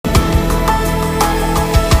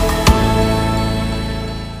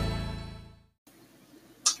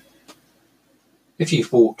If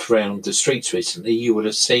you've walked around the streets recently, you will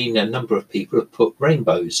have seen a number of people have put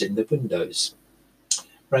rainbows in the windows.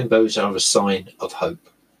 Rainbows are a sign of hope.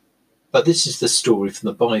 But this is the story from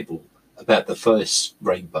the Bible about the first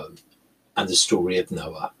rainbow and the story of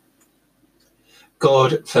Noah.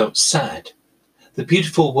 God felt sad. The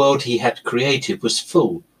beautiful world he had created was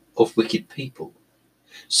full of wicked people.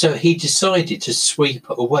 So he decided to sweep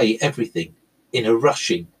away everything in a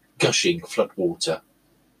rushing, gushing floodwater.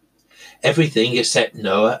 Everything except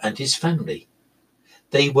Noah and his family.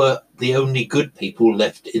 They were the only good people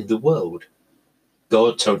left in the world.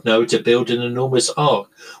 God told Noah to build an enormous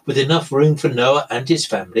ark with enough room for Noah and his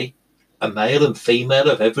family, a male and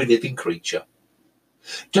female of every living creature.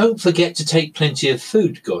 Don't forget to take plenty of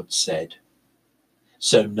food, God said.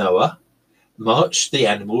 So Noah marched the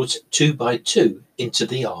animals 2 by 2 into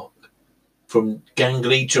the ark, from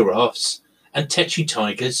gangly giraffes and tetchy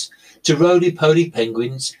tigers to roly-poly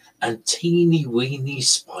penguins and teeny-weeny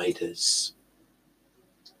spiders.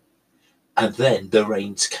 And then the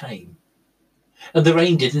rains came. And the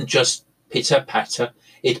rain didn't just pitter-patter,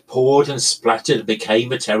 it poured and splattered and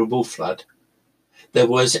became a terrible flood. There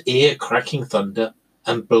was ear-cracking thunder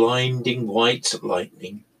and blinding white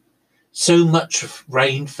lightning. So much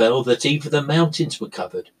rain fell that even the mountains were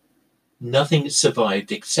covered. Nothing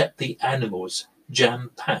survived except the animals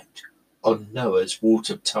jam-packed on Noah's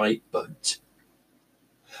watertight boat.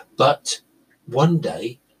 But one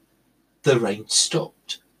day, the rain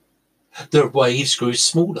stopped. The waves grew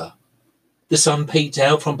smaller. The sun peeked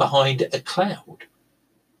out from behind a cloud.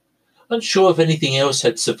 Unsure if anything else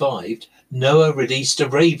had survived, Noah released a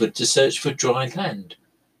raven to search for dry land,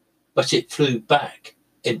 but it flew back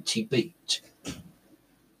empty-beaked.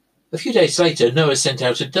 A few days later, Noah sent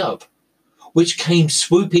out a dove, which came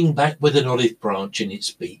swooping back with an olive branch in its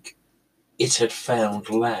beak. It had found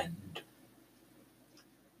land.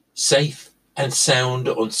 Safe and sound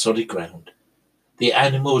on solid ground, the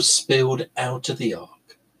animals spilled out of the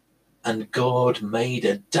ark, and God made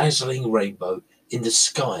a dazzling rainbow in the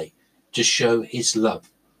sky to show his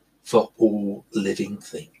love for all living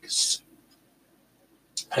things.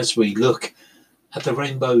 As we look at the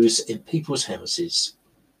rainbows in people's houses,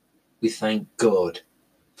 we thank God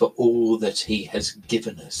for all that he has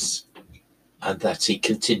given us and that he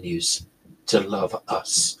continues to love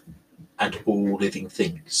us and all living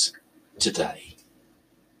things today.